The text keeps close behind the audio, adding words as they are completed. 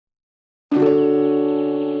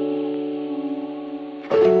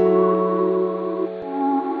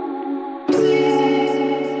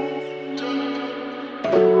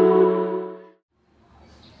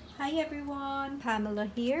Pamela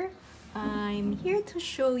here. I'm here to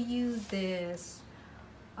show you this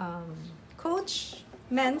Coach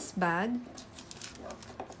men's bag.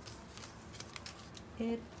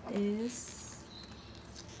 It is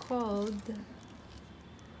called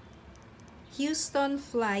Houston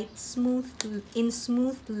Flight in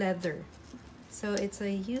smooth leather. So it's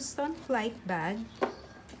a Houston Flight bag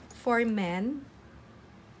for men.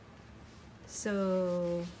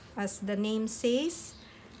 So as the name says,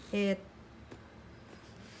 it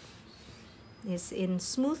is in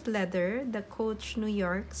smooth leather, the Coach New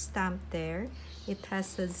York stamp there. It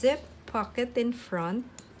has a zip pocket in front,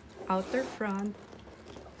 outer front.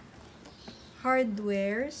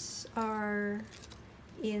 Hardwares are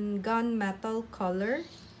in gunmetal color.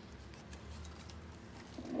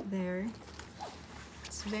 There.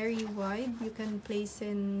 It's very wide. You can place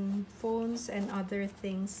in phones and other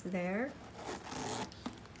things there.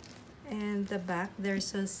 And the back,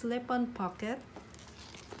 there's a slip-on pocket.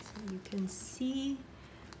 So you can see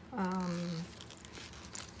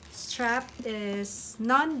strap is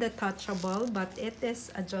non-detachable, but it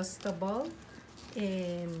is adjustable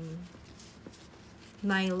in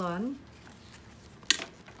nylon.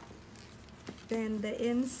 Then the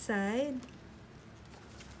inside,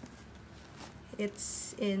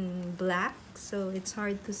 it's in black, so it's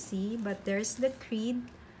hard to see, but there's the creed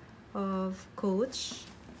of Coach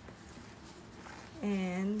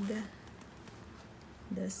and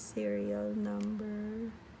the serial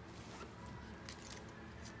number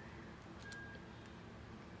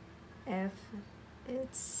F.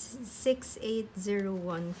 It's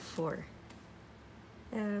 68014.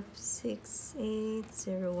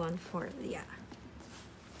 F68014. Yeah.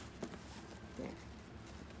 There.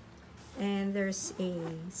 And there's a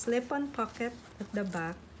slip-on pocket at the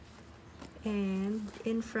back, and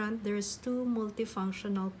in front there's two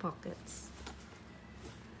multifunctional pockets.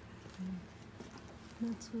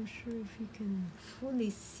 Not so sure if you can fully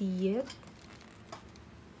see it.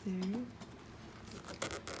 There.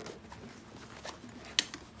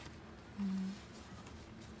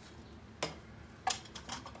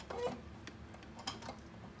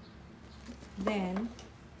 Then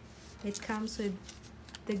it comes with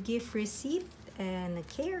the gift receipt and a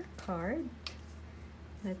care card.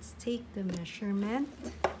 Let's take the measurement.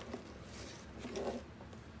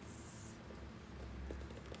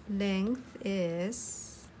 Length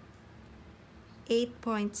is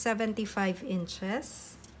 8.75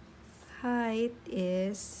 inches. Height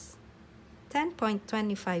is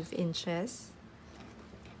 10.25 inches.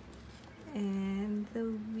 And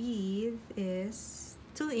the width is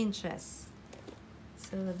 2 inches.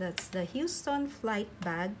 So that's the Houston Flight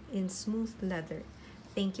bag in smooth leather.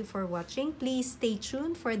 Thank you for watching. Please stay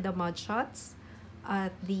tuned for the mod shots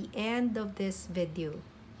at the end of this video.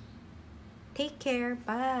 Take care.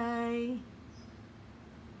 Bye.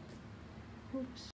 Oops.